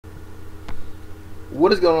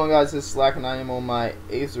What is going on, guys? This is Slack, and I am on my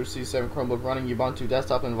Acer C7 Chromebook running Ubuntu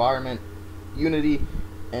desktop environment, Unity,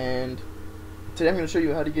 and today I'm going to show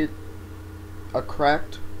you how to get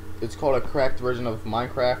it's called a cracked version of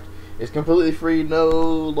Minecraft. It's completely free, no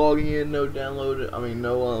logging in, no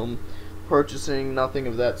no purchasing, nothing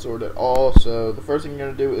of that sort at all. So the first thing you're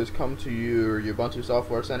going to do is come to your Ubuntu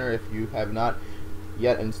Software Center. If you have not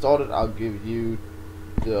yet installed it, I'll give you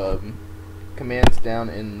the commands down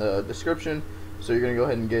in the description. So you're going to go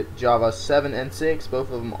ahead and get Java 7 and 6. Both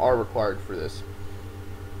of them are required for this.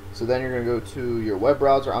 So then you're going to go to your web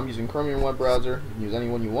browser. I'm using Chromium web browser. You can use any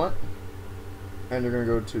one you want. And you're going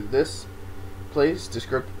to go to this place, this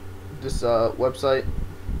website,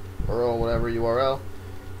 or whatever URL.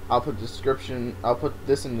 I'll put this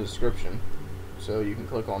in the description so you can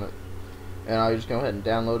click on it. And I'll just go ahead and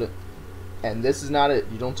download it. And this is not it.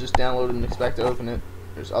 You don't just download it and expect to open it.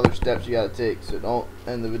 There's other steps you got to take, so don't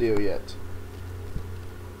end the video yet.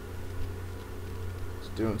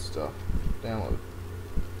 Doing stuff. Download.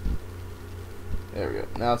 There we go.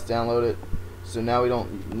 Now it's downloaded. So now we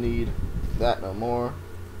don't need that no more.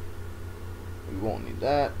 We won't need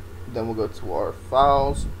that. Then we'll go to our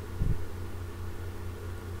files.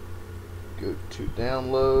 Go to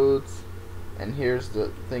downloads. And here's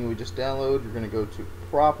the thing we just downloaded. You're going to go to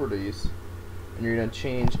properties. And you're going to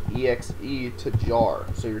change exe to jar.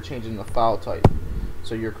 So you're changing the file type.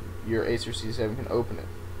 So your Acer C7 can open it.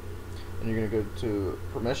 And you're going to go to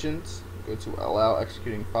permissions, go to allow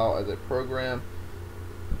executing file as a program,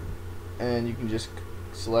 and you can just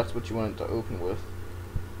select what you want it to open with.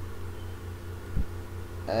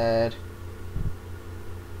 Add,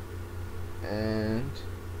 and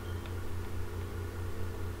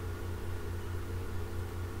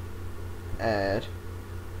add,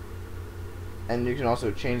 and you can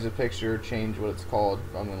also change the picture, change what it's called.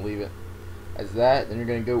 I'm going to leave it as that. Then you're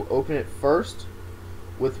going to go open it first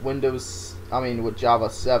with with Java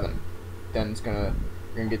 7. Then you're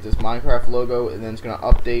gonna get this Minecraft logo, and then it's gonna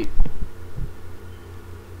update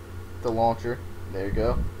the launcher. There you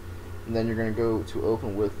go. And then you're gonna go to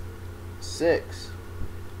open with 6.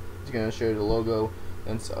 It's gonna show you the logo.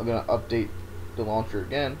 Then I'm gonna update the launcher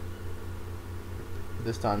again.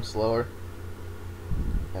 This time slower.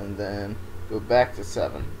 And then go back to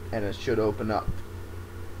 7, and it should open up.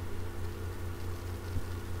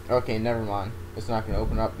 Okay, never mind. It's not going to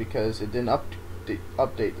open up because it didn't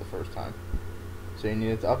update the first time. So you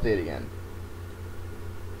need it to update again.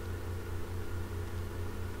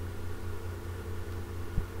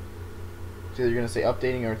 So you're going to say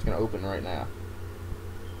updating, or it's going to open right now.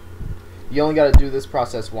 You only got to do this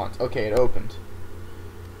process once. Okay, it opened.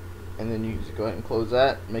 And then you just go ahead and close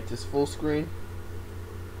that. Make this full screen.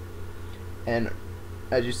 And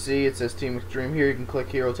as you see, it says Team Extreme here. You can click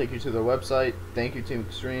here. It'll take you to their website. Thank you, Team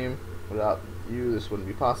Extreme. Without you, this wouldn't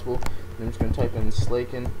be possible. I'm just going to type in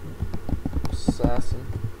Slaken Assassin.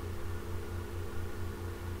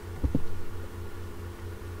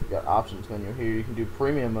 You got options menu here. You can do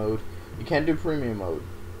premium mode. You can do premium mode,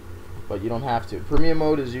 but you don't have to. Premium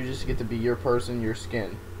mode is you just get to be your person, your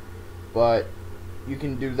skin. But you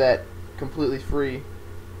can do that completely free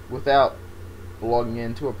without logging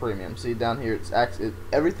into a premium. See down here,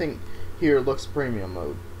 everything here looks premium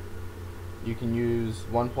mode. You can use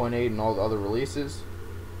 1.8 and all the other releases.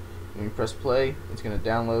 When you press play, it's going to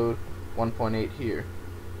download 1.8 here.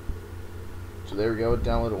 So there we go, it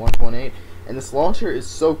downloaded 1.8. And this launcher is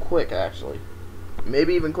so quick, actually.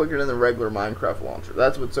 Maybe even quicker than the regular Minecraft launcher.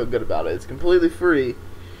 That's what's so good about it. It's completely free.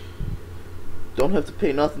 Don't have to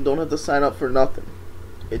pay nothing, don't have to sign up for nothing.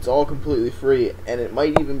 It's all completely free, and it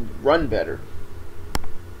might even run better.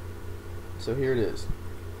 So here it is.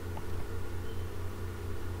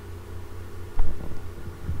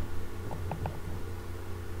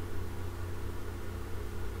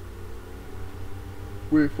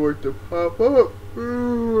 Wait for it to pop up.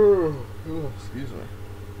 Oh, excuse me.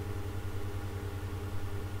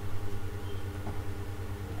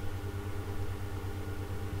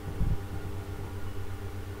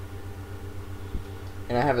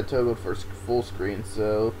 And I have it toggled for full screen,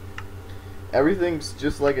 so everything's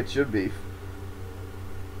just like it should be.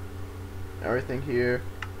 Everything here.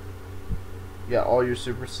 You got all your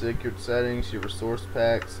super secret settings, your resource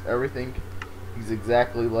packs, everything is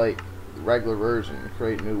exactly like the regular version.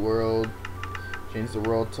 Create new world, change the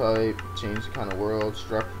world type, change the kind of world,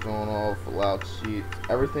 structure going off, allow cheats.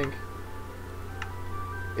 Everything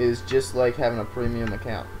is just like having a premium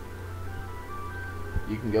account.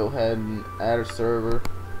 You can go ahead and add a server.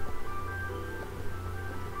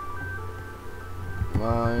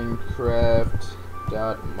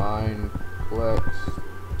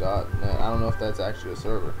 Minecraft.mineplex.net. I don't know if that's actually a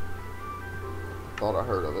server. thought I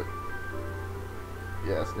heard of it.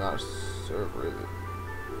 Yeah, it's not a server, is it?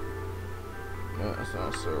 No, it's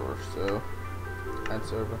not a server. So, add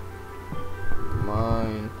server.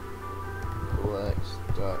 Mineplex.net.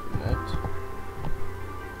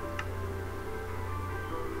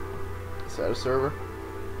 Is that a server?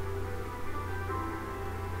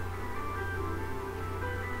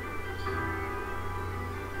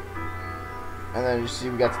 And then you see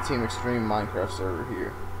we got the Team Extreme Minecraft server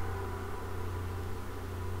here.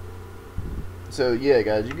 So yeah,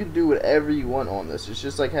 guys, you can do whatever you want on this. It's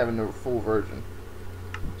just like having a full version.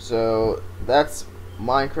 So that's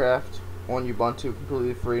Minecraft on Ubuntu,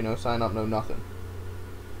 completely free, no sign up, no nothing.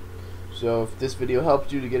 So if this video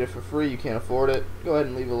helped you to get it for free, you can't afford it, go ahead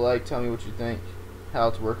and leave a like, tell me what you think, how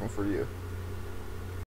it's working for you.